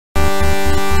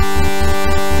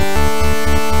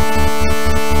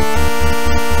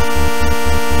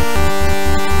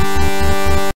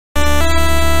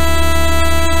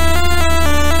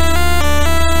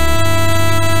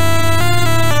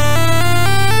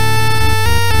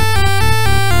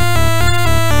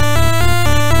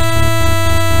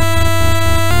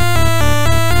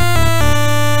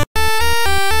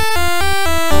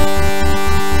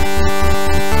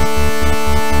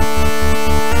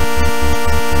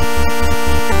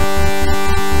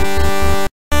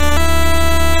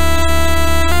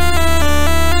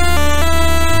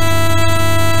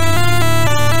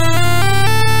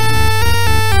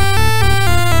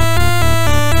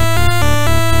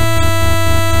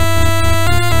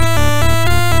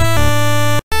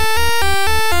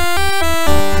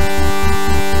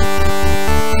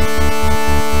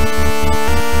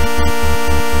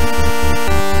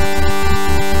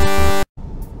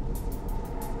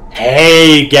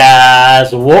Hey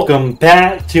guys, welcome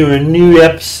back to a new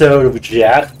episode of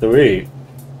Jak III.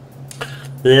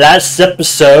 Last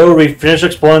episode, we finished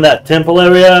exploring that temple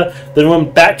area, then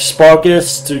went back to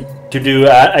Sparkus to do,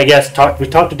 we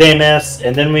talked to Damas,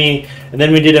 and then we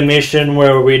did a mission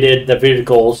where we did the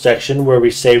vehicle section where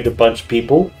we saved a bunch of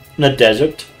people in the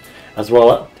desert, as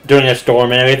well during a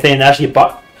storm and everything. And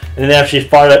they actually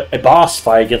fought a boss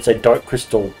fight against a dark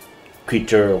crystal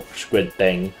creature or squid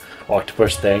thing.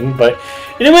 Octopus thing. But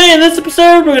anyway, in this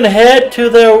episode we're gonna head to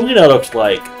the arena, looks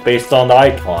like, based on the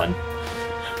icon.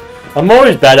 I'm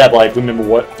always bad at like remember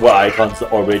what icons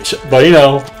are which, but you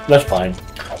know, that's fine.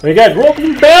 Alright guys,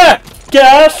 welcome back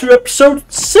guys to episode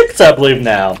 6, I believe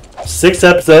now. 6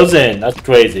 episodes in, that's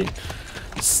crazy.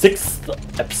 6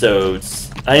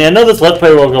 episodes. I know this Let's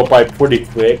Play will go by pretty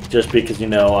quick just because, you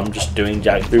know, I'm just doing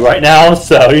Jak III right now,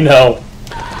 so you know.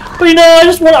 But you know, I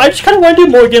just kind of want to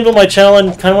do more games on my channel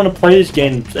and kind of want to play these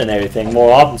games and everything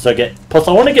more often. So plus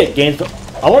I want to get games.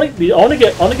 I want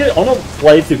to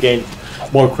play through games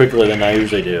more quickly than I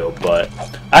usually do. But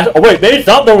oh wait, maybe it's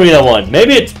not the arena one.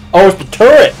 Maybe it's the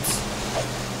turrets.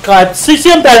 God, see,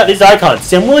 I'm bad at these icons.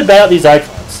 See, I'm really bad at these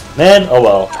icons, man. Oh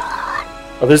well.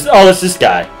 Oh, this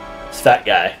guy, this fat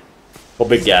guy, or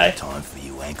big guy. Time for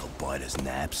you ankle biters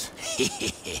naps.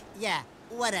 Yeah,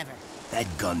 whatever. That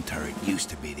gun turret used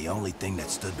to be the only thing that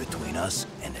stood between us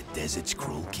and the desert's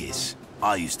cruel kiss.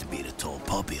 I used to be the tall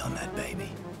puppy on that baby.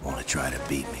 Wanna try to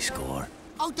beat me, Score?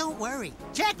 Oh, don't worry.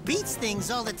 Jak beats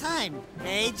things all the time.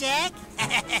 Hey, Jak?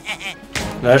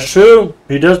 That's true.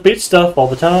 He does beat stuff all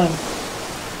the time.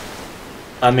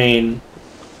 I mean,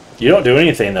 you don't do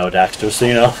anything though, Daxter, so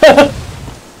you know.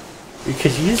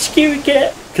 Because you just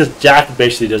get... Because Jak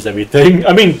basically does everything.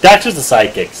 I mean, Daxter's the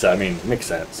sidekick, so I mean, it makes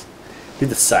sense. Be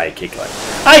the sidekick, like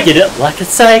I get it like a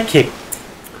sidekick.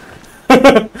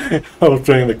 I was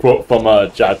trying the quote from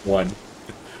Jak I.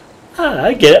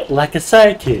 I get it like a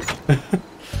sidekick.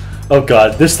 Oh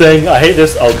god, this thing, I hate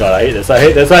this. Oh god, I hate this. I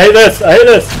hate this. I hate this. I hate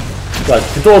this. God,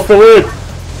 controls so weird.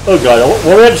 Oh god, what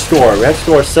do we have to score? We have to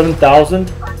score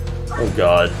 7,000. Oh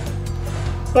god.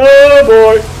 Oh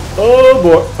boy. Oh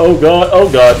boy. Oh god. Oh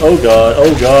god. Oh god.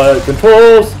 Oh god.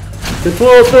 Controls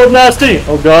feel nasty.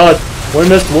 Oh god. We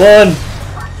missed one.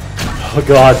 Oh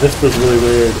god, this feels really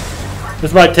weird.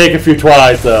 This might take a few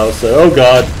tries though, so oh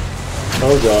god.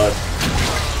 Oh god.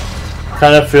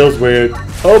 Kind of feels weird.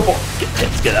 Oh boy.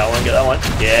 Let's get that one, get that one.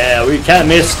 Yeah, we can't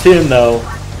miss Tim though.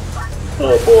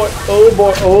 Oh boy, oh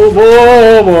boy, oh boy,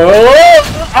 oh boy.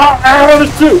 Oh, I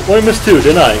missed 2. I missed 2,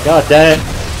 didn't I? God dang it.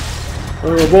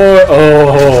 Oh boy,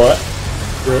 oh.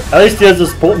 At least he has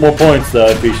us more points though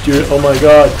if he shoots. Oh my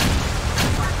god.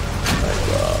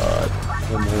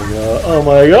 Oh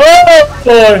my god,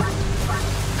 boy!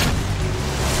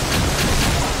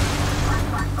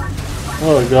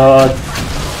 Oh god.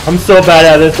 I'm so bad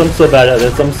at this, I'm so bad at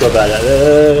this, I'm so bad at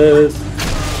this.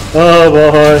 Oh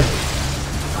boy.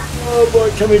 Oh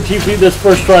boy, can we TP this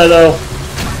first try though?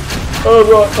 Oh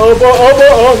boy, oh boy, oh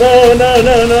boy, oh no,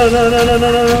 no, no, no, no, no,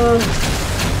 no, no, no.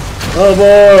 Oh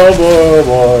boy, oh boy, oh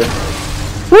boy.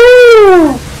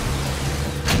 Woo!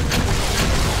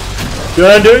 Good,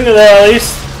 I'm doing it at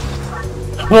least.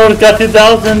 Oh, it's got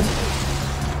 2,000.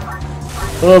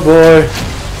 Oh boy.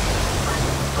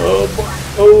 Oh boy.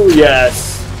 Oh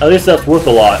yes. At least that's worth a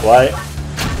lot, right?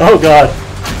 Oh god.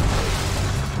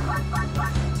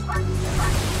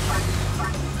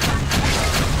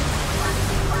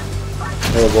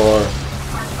 Oh boy.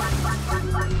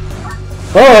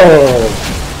 Oh.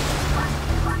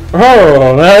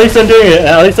 Oh, at least I'm doing it.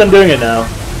 At least I'm doing it now.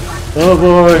 Oh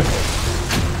boy.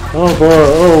 Oh boy.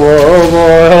 Oh boy. Oh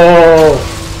boy. Oh.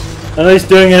 At least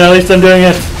doing it, at least I'm doing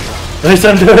it. At least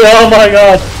I'm doing it, oh my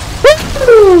god.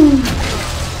 Woo!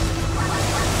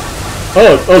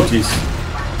 Oh jeez.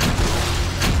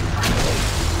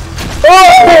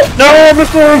 Oh! No, I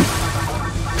missed him!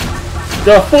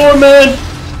 Got 4 men!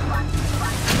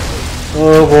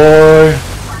 Oh boy.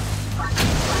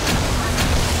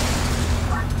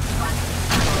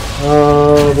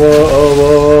 Oh boy, oh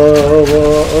boy, oh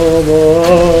boy, oh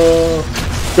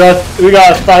boy. We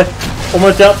got 5.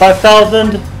 Almost out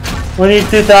 5,000. We need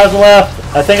 2,000 left.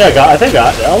 I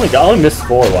only missed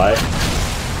 4, right?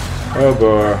 Oh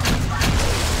boy.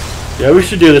 Yeah, we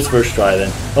should do this first try then.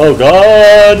 Oh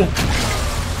god.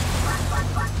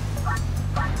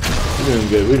 We're doing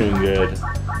good. We're doing good.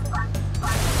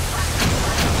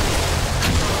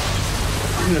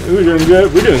 We're doing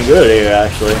good. We're doing good here,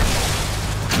 actually.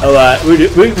 All right, we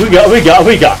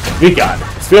got it.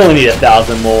 We only need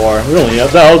 1,000 more. We only need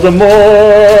 1,000 more.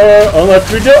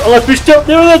 Unless we still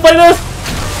do this like this.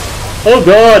 Oh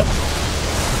god.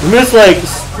 We missed like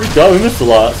God, we missed a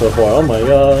lot so far. Oh my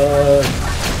god.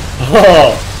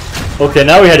 Oh. Okay,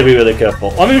 now we had to be really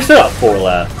careful. I mean, we still got 4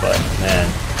 left, but man.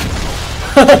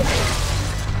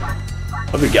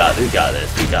 But we got this. We got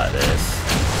this.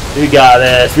 We got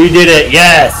this. We did it.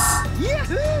 Yes.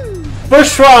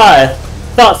 First try.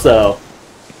 Thought so.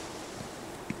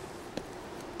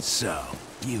 So,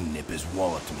 you nippers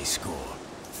walloped me score.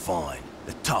 Fine.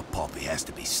 The top poppy has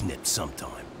to be snipped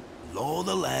sometime. Law of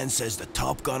the land says the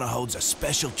top gunner holds a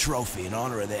special trophy in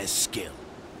honor of their skill.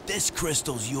 This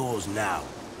crystal's yours now,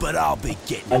 but I'll be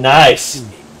getting it nice. soon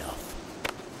enough.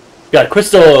 Got a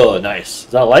crystal. Nice.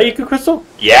 Is that a light eco crystal?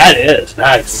 Yeah, it is.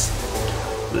 Nice.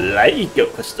 Light eco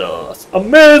crystals.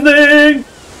 Amazing.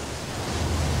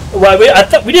 Right, I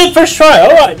thought we did first try.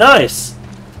 All right, nice.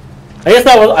 I guess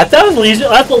I thought it was easy.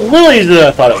 That's a little easier than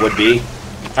I thought it would be.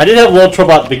 I did have a little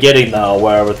trouble at the beginning though,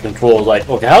 where with controls like,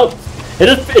 okay, how it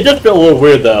just felt a little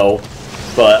weird though,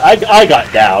 but I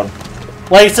got down.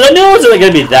 Like I said, I knew it wasn't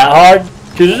gonna be that hard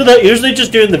because usually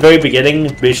just doing the very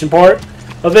beginning mission part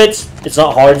of it, it's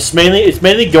not hard. It's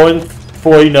mainly going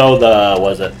for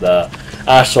the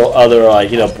actual other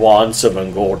like bronze, silver,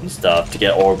 and gold and stuff to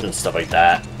get orbs and stuff like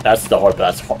that. That's the hard.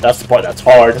 That's the part that's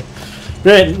hard.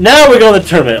 Right, now we're going to the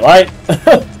tournament, right?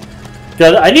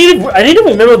 Cause I need to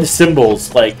remember the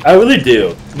symbols. Like I really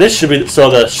do. This should be so.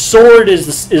 The sword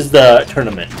is the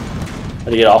tournament. I have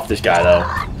to get off this guy though.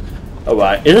 All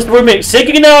right, is this where we meet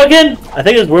Sig now again? I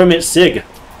think it's where we meet Sig.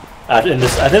 I think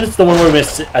it's the one where we meet.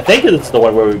 I think it's the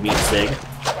one where we meet Sig.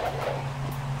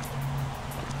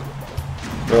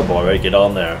 Oh boy, ready to get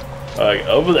on there. All right,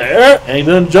 over there, and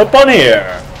then jump on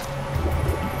here.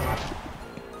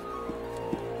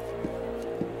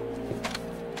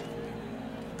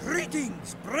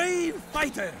 Greetings, brave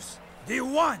fighters! The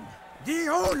one, the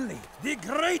only, the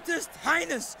greatest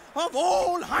highness of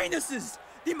all highnesses!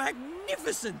 The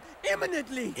magnificent,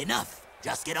 eminently... Enough.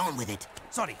 Just get on with it.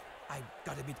 Sorry, I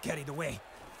got a bit carried away.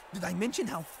 Did I mention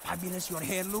how fabulous your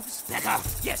hair looks? Back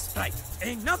off. Yes, right.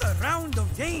 Another round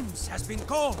of games has been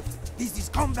called. This is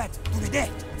combat to the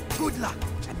death. Good luck,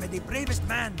 and may the bravest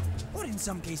man, or in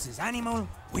some cases animal,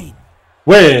 win.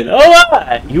 Win!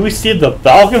 Alright! You received the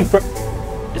Falcon for...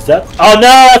 Is that... Oh no,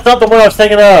 that's not the one I was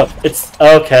thinking of! It's...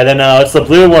 Okay, then no, it's the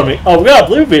blue one. Oh, we got a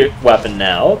blue weapon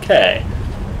now. Okay.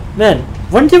 Man,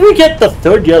 when did we get the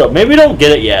 3rd yellow? Maybe we don't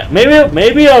get it yet.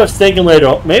 Maybe I was thinking later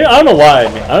on. Maybe I don't know why.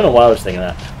 I don't know why I was thinking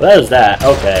that. But that is that.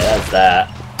 Okay, that's that.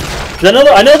 Cause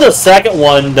I know the second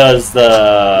one does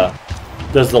the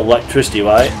electricity,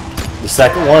 right? The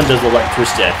second one does the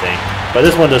electricity, I think. But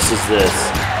this one just is this.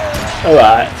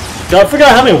 Alright. I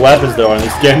forgot how many weapons there are in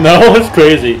this game though. It's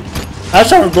crazy. I was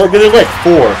trying to look, there's like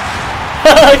 4.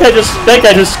 I think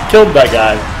I just killed that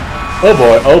guy. Oh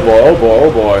boy, oh boy, oh boy,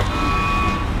 oh boy.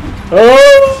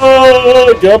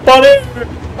 Oh, jump on it!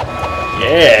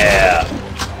 Yeah!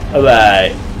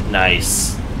 Alright,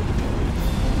 nice.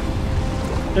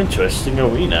 Interesting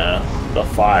arena. The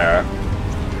fire.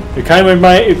 It kind of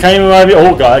remind me.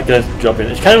 Oh god, I gotta jump in.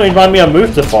 It kind of remind me of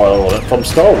Mustafar a little bit from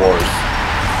Star Wars.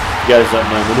 You guys don't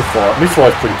know Mustafar. Mustafar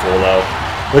is pretty cool though.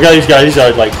 Look at these guys. These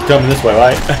guys like coming this way,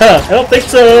 right? I don't think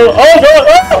so. Oh god!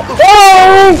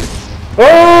 Oh!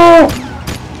 Oh!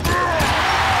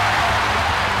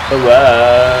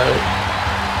 Alright.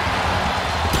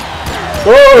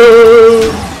 Oh!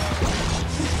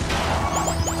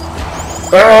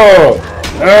 Oh!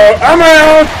 Oh! I'm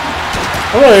out!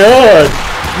 Oh my god!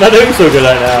 Not doing so good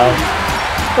right now.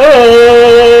 Oh!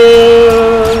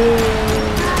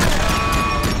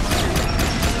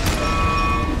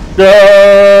 No!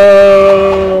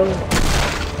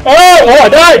 Oh! I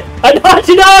died!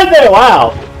 She died there!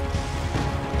 Wow!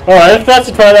 Alright, let's have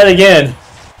to try that again.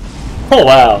 Oh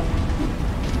wow.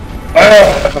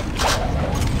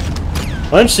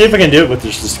 Let's see if I can do it with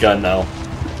this gun now.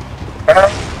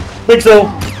 Think so.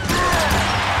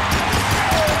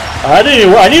 I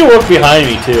need to work behind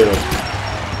me too.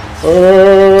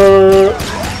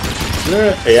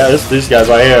 Yeah, these guys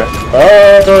right here.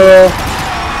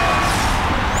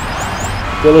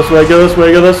 Go this way, go this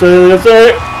way, go this way, go this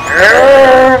way.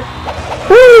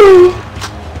 Woo!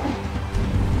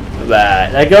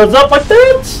 That goes up like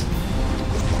that.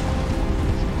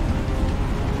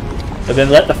 And then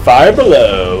let the fire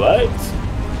below, right?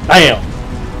 Bam!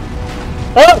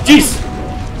 Oh, jeez!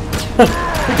 The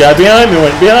guy behind me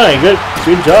went behind.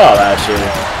 Good job, actually.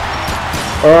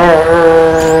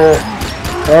 Oh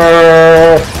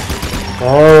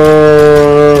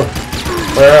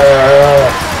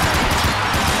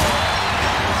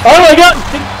my god!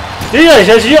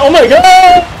 Oh my god!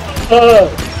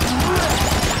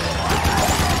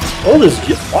 Oh, this...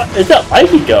 What? Is that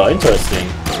Mikey go? Interesting.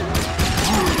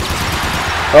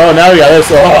 Oh, now we got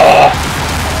this. Oh.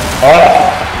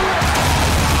 Oh.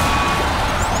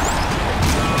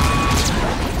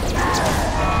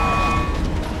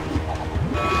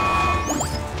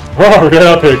 Oh, get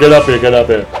up here, get up here, get up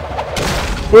here.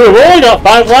 We've only got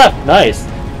 5 left. Nice.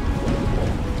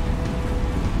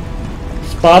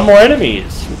 Spawn more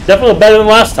enemies. Definitely better than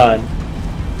last time.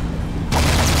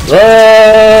 Look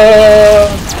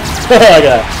at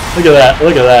that. Look at that.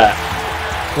 Look at that.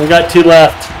 We got 2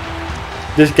 left.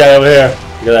 This guy over here.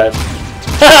 Look at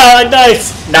that.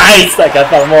 Nice. Nice. That guy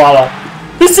found more lava.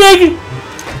 He's Sig.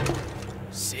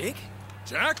 Sig?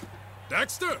 Jak?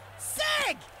 Daxter?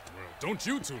 Sig! Well, don't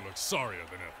you two look sorrier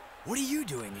than ever. What are you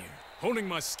doing here? Honing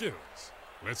my skills.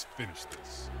 Let's finish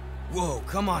this. Whoa,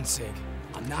 come on, Sig.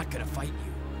 I'm not gonna fight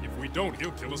you. If we don't,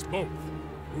 he'll kill us both.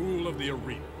 Rule of the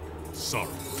arena. Sorry,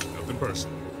 nothing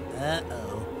personal.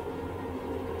 Uh-oh.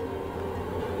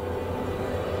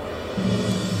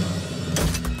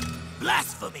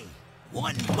 Blasphemy!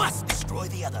 One must destroy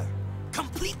the other.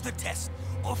 Complete the test,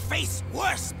 or face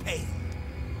worse pain.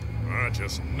 I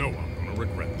just know I'm gonna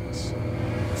regret this.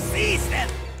 Seize them!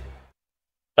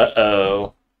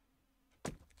 Uh-oh.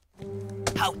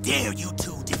 How dare you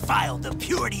two defile the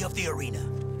purity of the arena?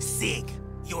 Sig,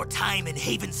 your time in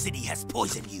Haven City has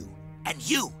poisoned you. And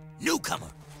you,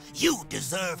 newcomer, you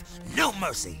deserve no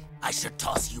mercy. I should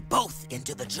toss you both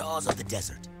into the jaws of the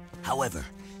desert. However,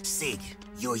 Sig,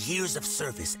 your years of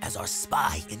service as our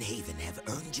spy in Haven have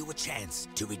earned you a chance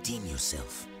to redeem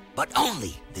yourself. But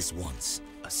only this once.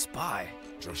 A spy?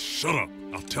 Just shut up.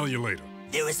 I'll tell you later.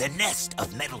 There is a nest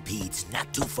of metalpedes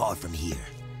not too far from here.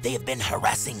 They have been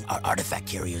harassing our artifact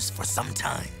carriers for some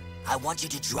time. I want you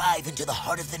to drive into the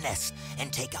heart of the nest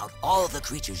and take out all the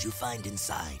creatures you find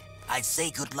inside. I'd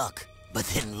say good luck, but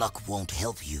then luck won't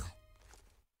help you.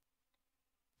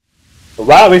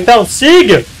 Wow, we found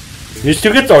Sig! These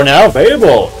tickets are now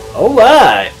available.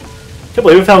 Alright. Can't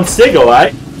believe we found Sig,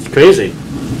 alright? It's crazy.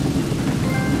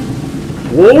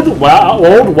 World Wild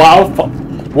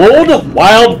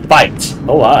Fight.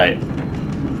 Alright.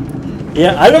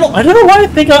 Yeah, I don't know why I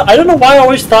don't know why I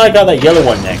always thought I got that yellow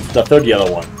one next, the 3rd yellow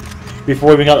one. Before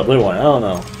we even got the blue one. I don't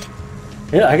know.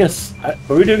 Yeah, I guess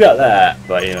but we do got that,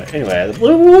 but you know, anyway, the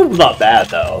blue one's not bad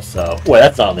though, so wait,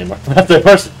 that's not anymore. That's the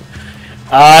person.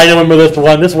 I remember this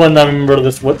one. This one I remember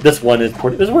this one is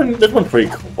pretty this one's pretty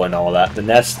cool and all that. The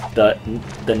nest the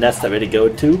nest that we had to go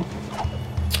to.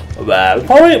 We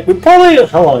probably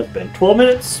how long has it been? 12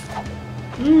 minutes?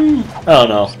 I don't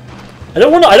know. I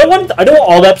don't want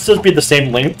all the episodes to be the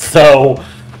same length, so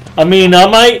I mean I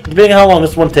might, depending on how long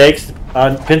this one takes,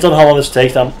 depends on how long this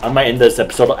takes, I might end this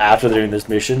episode after doing this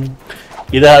mission.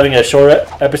 Either having a short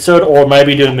episode or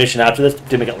maybe doing a mission after this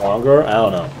to make it longer. I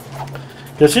don't know.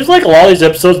 It seems like a lot of these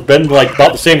episodes have been like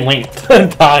about the same length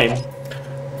and time.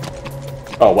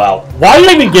 Oh wow. Why did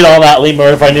I even get on that lemur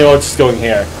if I knew I was just going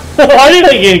here? Why did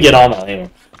I even get on that lemur?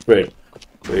 Wait,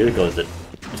 where goes it?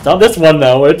 It's not this one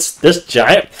though, it's this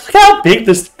giant. Look how big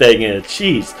this thing is.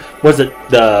 Jeez. Was it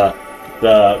the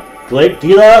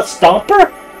Gila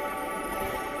Stomper?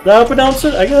 That pronounce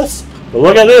it, I guess? But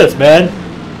look at this, man.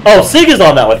 Oh, Sig is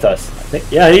on that with us. I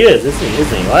think, yeah, he is,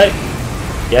 isn't he, right?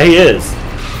 Yeah, he is.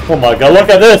 Oh my god, look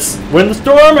at this! We're in the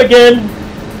storm again!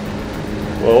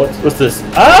 Whoa, what's this?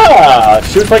 Ah!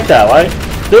 Shoots like that, right?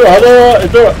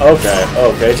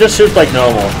 Okay, it just shoots like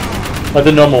normal. Like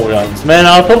the normal guns. Man,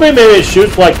 I was hoping maybe it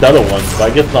shoots like the other ones,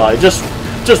 but I guess not. It's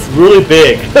just really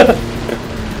big.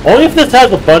 Only if this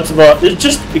has a bunch of,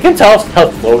 you can tell how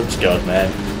slow it goes, man.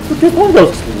 This one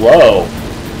goes slow.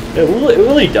 It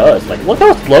really does. Like, look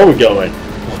how slow we're going.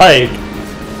 Like,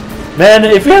 man,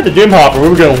 if we had the Doom Hopper, we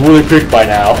were going really quick by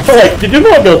now. Like, the Doom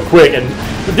Hopper goes quick, and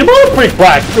the Doom Hopper is pretty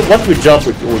quick. Once we jump,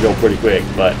 we go pretty quick.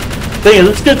 But the thing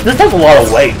is, this has a lot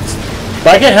of weight.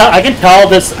 But I can tell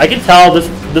this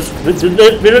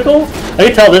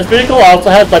vehicle also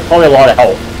has like probably a lot of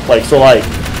health. Like, so like,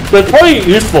 but it's probably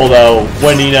useful though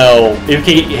when you know if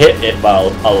you can hit it by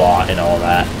a lot and all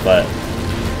that. But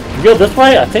we go this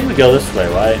way. I think we go this way,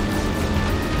 right?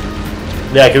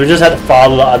 Yeah, because we just had to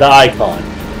follow the icon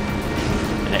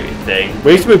and everything.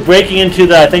 We used to be breaking into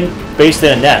the, I think, basically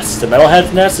a nest. The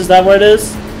metalhead's nest, is that what it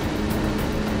is?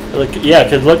 Look, yeah,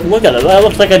 because look at it. That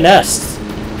looks like a nest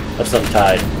of some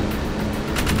type.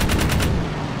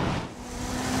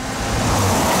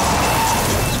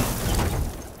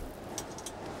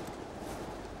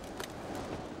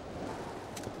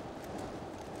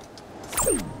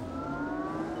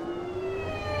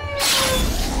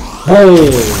 Oh.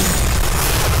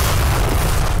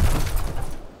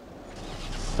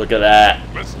 Look at that.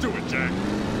 Let's do it, Jak.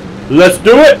 Let's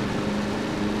do it!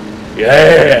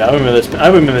 Yeah, I remember this. I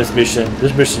remember this mission.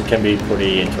 This mission can be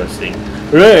pretty interesting.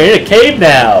 We're in a cave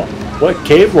now. What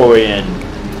cave were we in?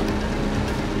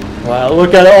 Wow,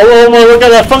 look at it. Oh, look at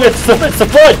that fungus. It's the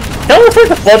flood. That looks like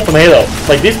the flood from Halo.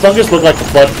 Like, these fungus look like the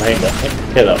flood from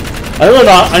Halo. I know they're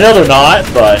not. I know they're not,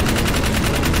 but...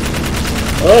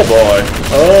 Oh, boy.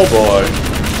 Oh, boy.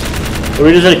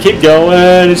 We're just gonna keep going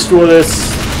and destroy this.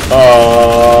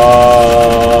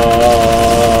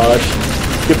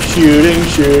 Keep shooting.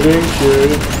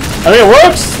 I mean, it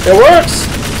works. It works.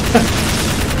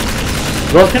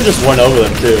 Girls can just run over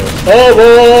them too. Oh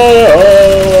boy!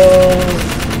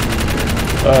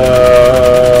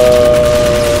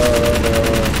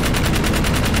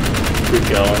 Keep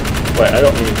going. Wait, I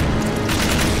don't need.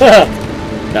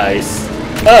 Nice.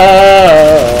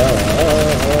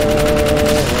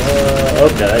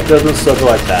 Okay, that goes in a circle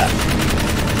like that.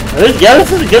 Yeah,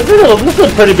 this is a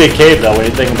pretty big cave though when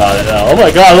you think about it. Oh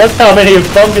my god, look how many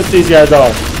fungus these guys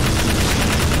are.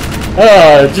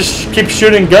 Just keep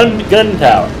shooting gun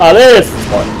tower. Oh, there's this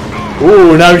one.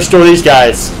 Ooh, now we destroy these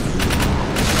guys.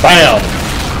 Bam.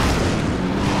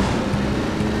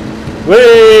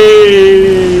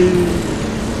 Whee!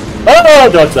 Oh,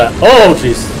 dodge that. Oh,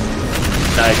 jeez.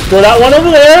 Nice. Throw that one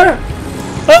over there.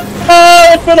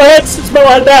 Oh, it's metalheads. It's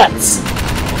metalhead bats.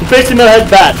 It's basically metalhead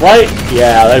bats, right?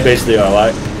 Yeah, they basically are,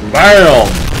 right? Bam.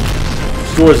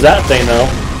 Destroys that thing though.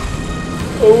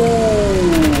 Oh.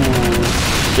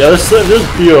 Yeah, there's a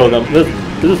few of them.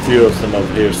 There's a few of them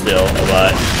over here still.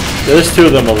 Alright. Yeah, there's two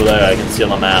of them over there I can see on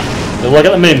the map. Now look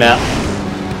at the mini map.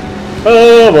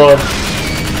 Oh boy.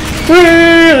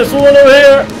 Whee! There's one over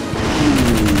here.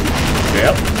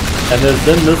 Yep. And then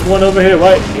there's one over here,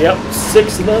 right? Yep.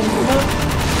 6 of them.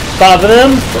 5 of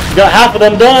them. Got half of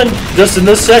them done just in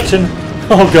this section.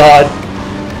 Oh god.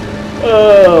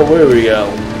 Where do we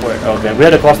go? Where? Okay, we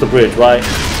had to cross the bridge, right?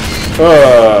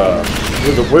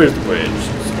 Where's the bridge?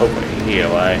 Over here,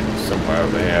 right? Somewhere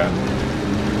over here.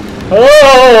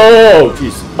 Oh,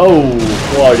 jeez. Oh,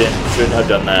 well, I shouldn't have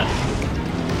done that.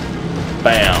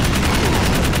 Bam.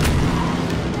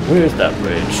 Where's that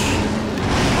bridge?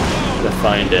 Gotta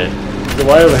find it. Is it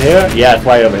right over here? Yeah, it's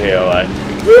right over here, alright.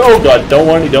 Oh god, don't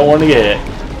want to get it.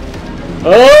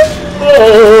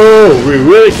 Oh, we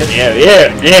really can.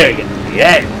 Yeah, there we go.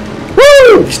 Yeah.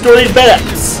 Woo! Destroy these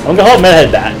bats. I'm gonna call them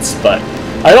metalhead bats, but.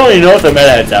 I don't even know if they're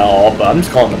metalheads at all, but I'm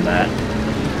just calling them that.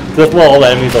 That's what all the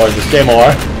enemies are in this game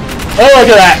are. Oh, look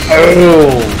at that!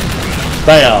 Oh!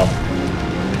 Bam!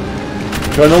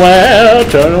 Turn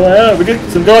around! We get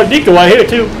some guard decoy right here,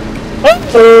 too.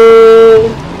 Oh!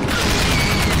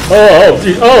 Oh,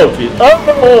 jeez! Oh, jeez!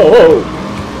 Oh!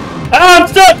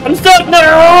 I'm stuck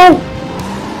now!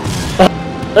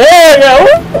 There you go!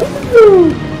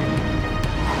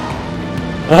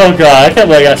 Oh god, I can't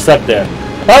believe I got stuck there.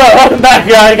 Oh, welcome back,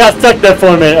 guys. I got stuck there for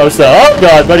a minute or so. Oh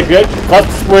god, buddy, good. Cross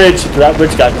this bridge. That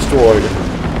bridge got destroyed.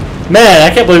 Man, I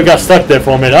can't believe we got stuck there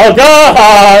for a minute. Oh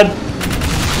god!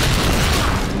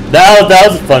 That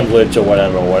was a fun glitch or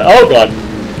whatever. Oh god.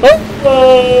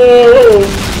 Oh!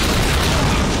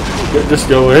 Get this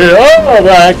over here. Oh,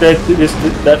 back. That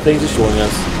thing's destroying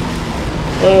us.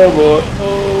 Oh boy.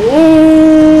 Oh!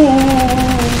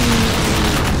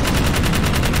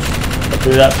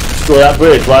 Do that. Destroy that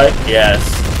bridge, right? Yes.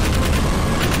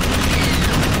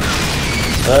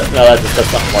 No,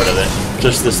 that's not part of it.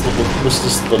 Just this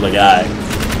little guy.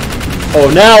 Oh,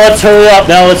 now let's hurry up.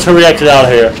 Now let's hurry exit out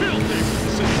of here.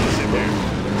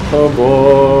 Oh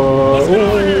boy.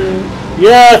 Oh.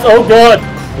 Yes. Oh god.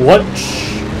 What?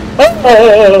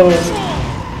 Oh.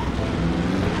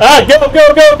 Ah! Go!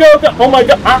 Oh my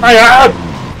god! Oh my god!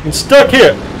 I'm stuck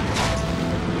here.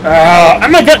 Oh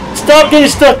my god! Stop getting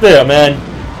stuck there, man.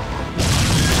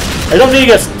 I don't think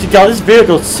you got. God, this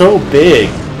vehicle's so big.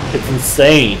 It's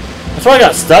insane. That's why I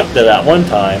got stuck there that one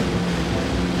time.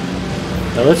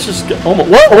 Now let's just go. Oh my,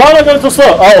 why am I going so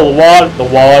slow? Oh, the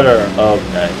water.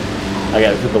 Okay. I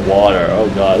gotta hit the water. Oh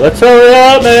god. Let's hurry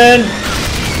up, man.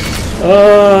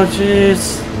 Oh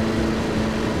jeez.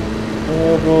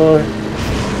 Oh boy.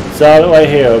 It's out right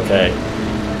here. Okay.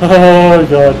 Oh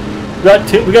god. We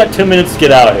got 2 minutes to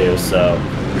get out of here, so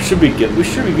we should be good. We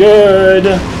should be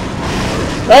good.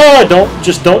 Oh, don't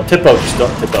tip over. Just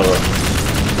don't tip over.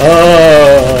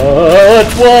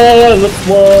 Let's one.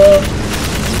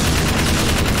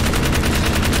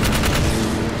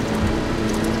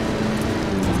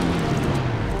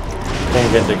 I think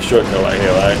we can take a shortcut right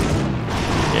here, right?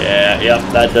 Yeah, yep,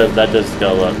 that does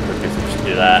go look. We should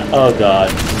do that. Oh god.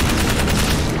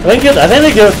 I think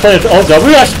they give us plenty of, oh god,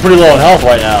 we're actually pretty low on health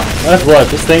right now. That's what,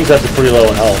 this thing's actually pretty low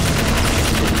on health.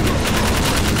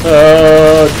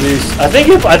 Oh jeez. I think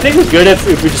it's good if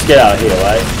we just get out of here,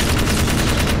 right?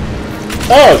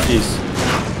 Oh, jeez.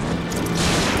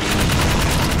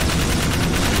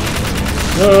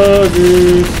 Oh,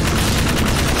 jeez.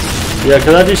 Yeah,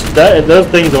 because those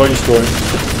things are destroying.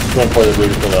 Going for the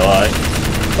booty for the eye.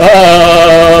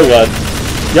 Oh, God.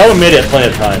 Y'all made it plenty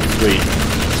of times. Sweet.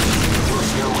 You're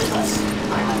still with us.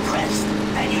 I'm impressed.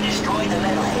 And you destroy the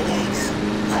metal headaches.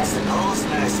 I suppose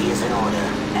mercy is in order.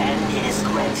 And it is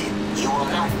granted. You will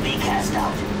not be cast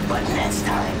out. But next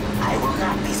time, I will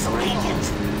not be so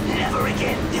lenient. Never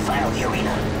again defile the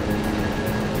arena.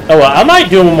 Oh, well, I might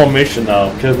do one more mission,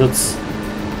 though. Because it's...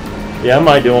 Yeah, I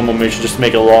might do one more mission just to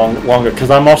make it longer.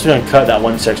 Because I'm also going to cut that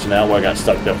one section out where I got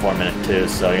stuck there for a minute, too.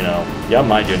 So, you know. Yeah, I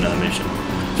might do another mission.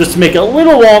 Just to make it a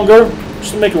little longer.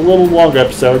 Just to make it a little longer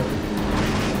episode.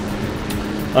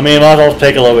 I mean, it might as well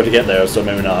take a little bit to get there, so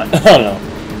maybe not. I don't know.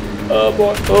 Oh,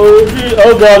 boy. Oh, geez.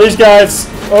 Oh, God, these guys.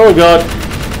 Oh, God.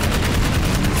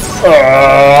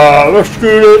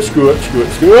 Screw it.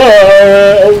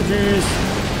 Oh, jeez.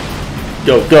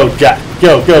 Go, Jak.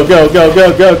 Go.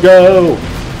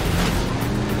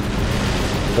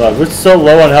 God, we're so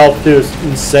low on health, too. It's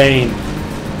insane.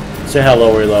 Insane how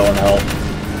low we're low on health.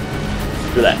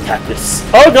 Look at that cactus.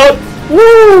 Oh, God.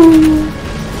 Woo!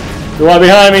 The one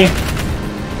behind me.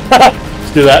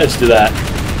 Let's do that.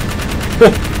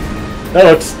 That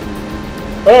looks...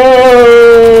 Oh!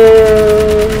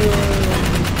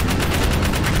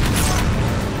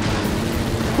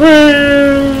 Woo!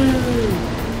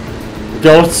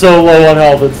 Go so low on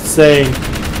health, it's insane.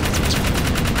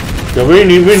 So we're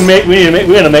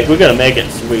gonna make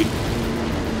it sweet.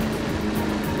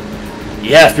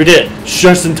 Yes, we did.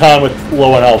 Just in time with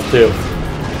low on health too.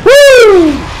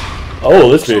 Woo! Oh,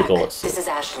 this vehicle is. This is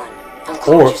Ashlyn. I'm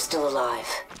glad you're still alive.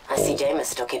 I see Damus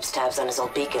still keeps tabs on his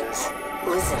old beacons.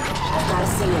 Listen, I've got to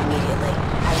see you immediately.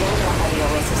 I don't know how the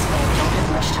Oasis family don't have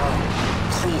much time.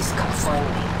 Please come find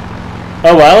me.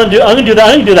 Oh well, I'm gonna do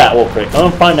that real quick. I'm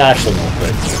gonna find Ashlyn real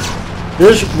quick.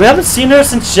 We haven't seen her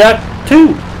since Jak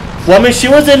II. Well, I mean, she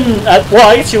was in. Well,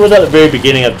 I guess she was at the very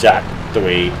beginning of Jak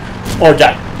III, or at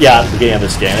the beginning of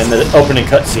this game, in the opening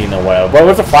cutscene or whatever. But it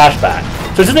was a flashback,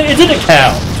 so it didn't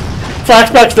count.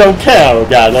 Flashbacks don't count,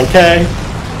 guys. Okay?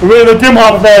 We're in the Doom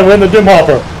Hopper, man. We're in the Doom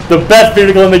Hopper, the best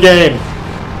vehicle in the game.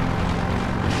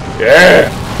 Yeah.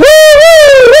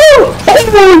 Woo!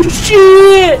 Oh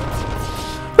shit!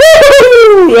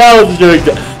 Woo! That was a big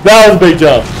jump. That was a big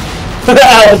jump.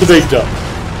 That was a big jump.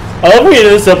 I love we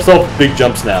ended this episode with big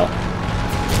jumps now.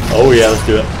 Oh yeah, let's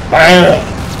do it. Bam!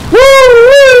 Woo!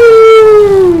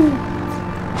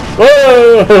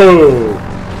 Whoa!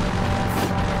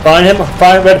 Find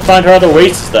her other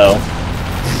wastes though.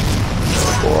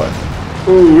 Oh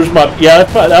boy. Ooh, where's my... Yeah,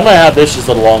 I might have this just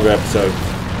a longer episode.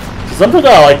 Cause sometimes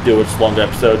I like to do with longer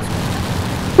episodes.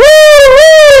 Woo!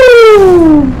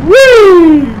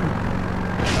 Woo!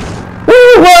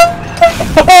 Woo!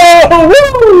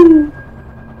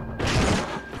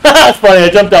 That's funny, I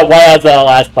jumped out wide as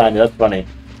last time. That's funny.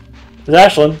 It's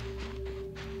Ashlyn.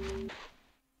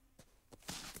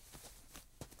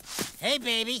 Hey,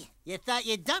 baby. You thought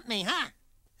you'd dump me, huh?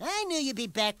 I knew you'd be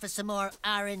back for some more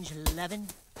orange lovin'.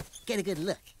 Get a good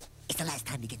look. It's the last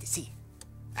time you get to see it.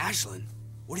 Ashlyn,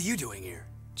 what are you doing here?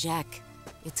 Jak,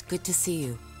 it's good to see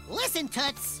you. Listen,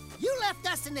 Toots. You left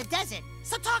us in the desert,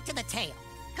 so talk to the tail.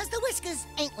 Cause the whiskers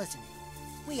ain't listening.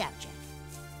 We out, Jak.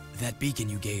 That beacon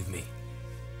you gave me.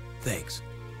 Thanks.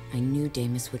 I knew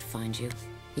Damus would find you.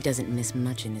 He doesn't miss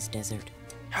much in his desert.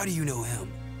 How do you know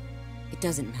him? It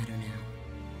doesn't matter now.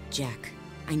 Jak,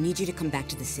 I need you to come back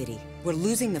to the city. We're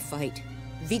losing the fight.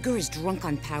 Vigor is drunk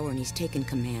on power and he's taken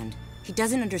command. He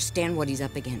doesn't understand what he's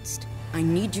up against. I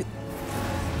need you...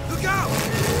 Look out!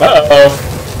 Uh-oh.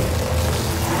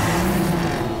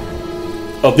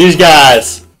 Oh, these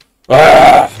guys!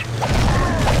 Ah!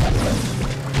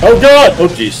 Oh god! Oh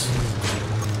jeez.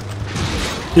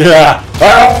 Yeah!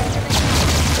 Ah!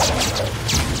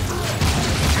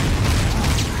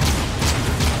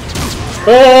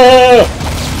 Oh!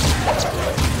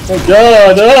 Oh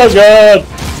god! Oh god!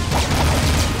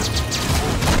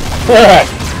 Look at that!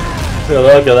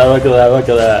 Look at that! Look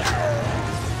at that!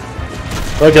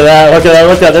 Look at that! Look at that!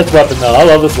 Look at this weapon though! I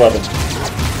love this weapon.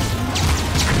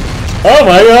 Oh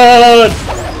my god!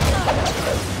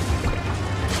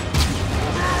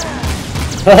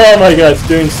 Oh my god! It's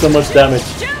doing so much damage.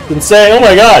 It's insane! Oh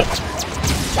my god!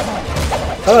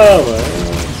 Oh my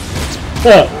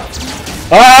god!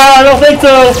 Ah! I don't think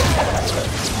so!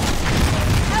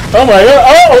 Oh my god!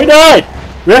 Oh, we died!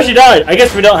 We actually died! I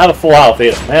guess we don't have a full health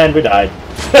either. Man, we died.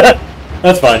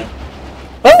 That's fine.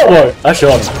 Oh boy! I show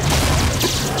him.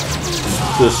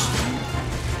 Just...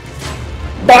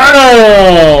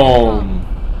 BAM!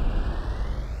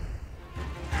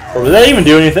 Or did that even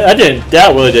do anything? I didn't.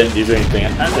 That really didn't do anything.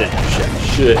 I didn't check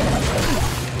shit.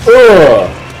 Ugh.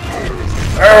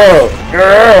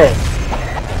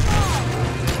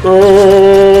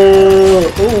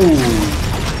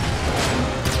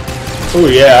 Oh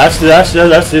yeah, that's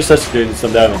doing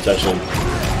some damage actually.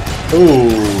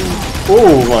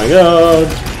 Oh my god.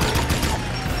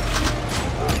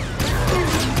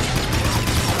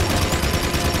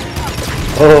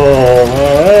 Oh my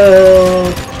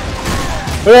god.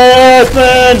 Yes,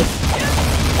 man!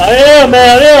 I am,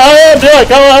 man! Yeah, I am! Do it!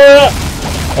 Come on!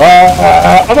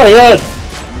 Oh my god!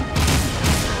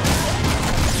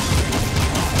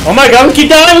 Oh my god, we keep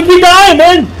dying,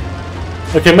 man!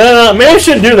 Okay, man, maybe I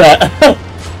shouldn't do that.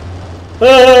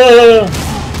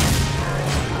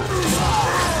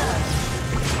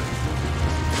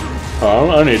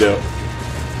 Oh, I need to.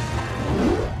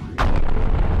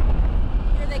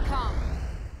 Here they come.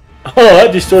 Oh,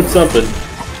 that destroyed something.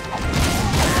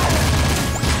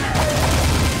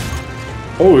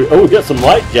 Oh, we got some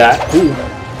light, Jak. Ooh.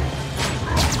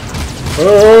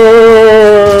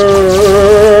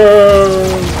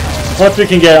 How much we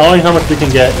can get? Only how much we can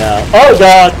get now. Oh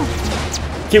god!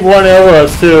 Keep running over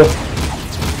us too.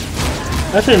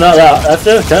 Actually, not that.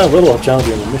 That's kind of a little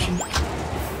challenging the mission.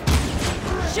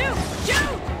 Shoot!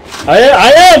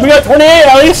 I am. We got 28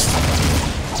 at least.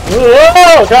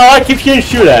 Whoa! God, I keep getting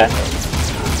shoot at.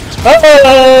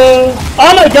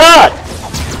 Oh my god!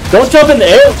 Don't jump in the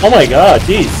air! Oh my god,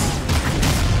 jeez.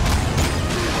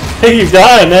 Hey, you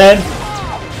dying, man.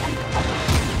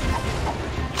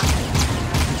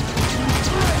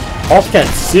 I also can't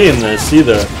see in this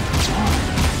either.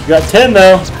 You got 10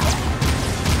 though.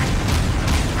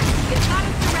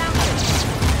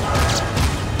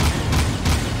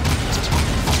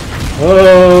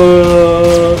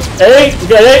 Eight! We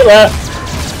got 8 left.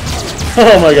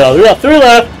 Oh my god, we got 3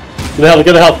 left. Get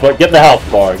the health bar. Get the health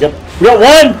bar. We got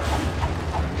 1!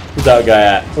 Where's that guy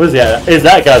at? Where's he at? Is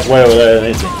that guy's way over there,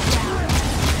 isn't he?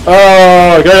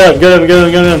 Oh, get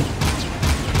him.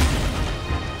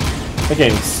 I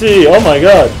can't even see. Oh my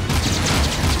god.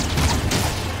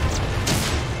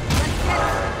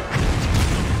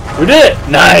 We did it!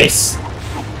 Nice!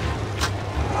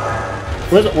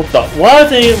 Where's it? What the? Why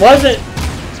is it?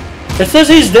 It says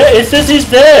he's dead. It says he's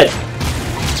dead.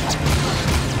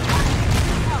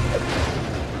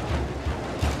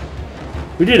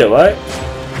 We did it, right?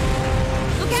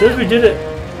 It says we did it.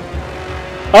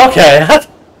 Okay,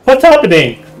 what's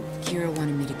happening? Kira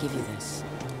wanted me to give you this.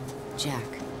 Jak,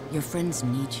 your friends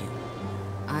need you.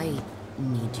 I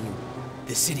need you.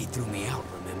 The city threw me out,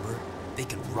 remember? They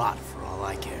can rot for all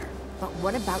I care. But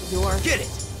what about your... Get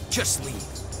it! Just leave.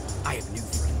 I have new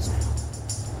friends now.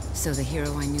 So the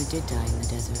hero I knew did die in the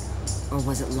desert? Or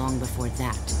was it long before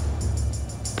that?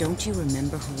 Don't you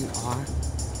remember who you are?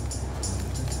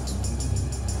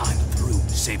 I'm through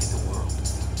saving the world.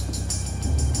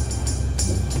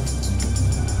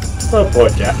 Oh, poor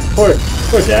Jak. Poor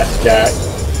Jak.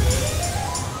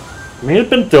 I mean, he's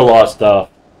been through a lot of stuff.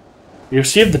 You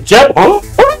received the jet.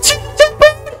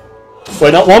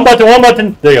 Wait, not one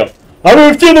button. There you go. I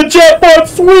received the jet board.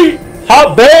 Sweet,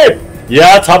 hot babe.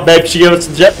 Yeah, it's hot babe. She gave us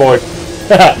the jet board.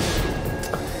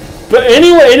 But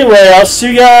anyway, I'll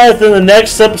see you guys in the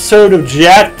next episode of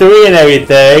Jak III and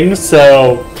everything.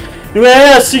 So, anyway,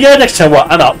 I'll see you guys next time. Well,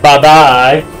 I'm out. Bye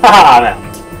bye. Haha, I'm out.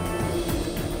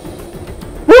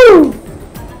 Woo!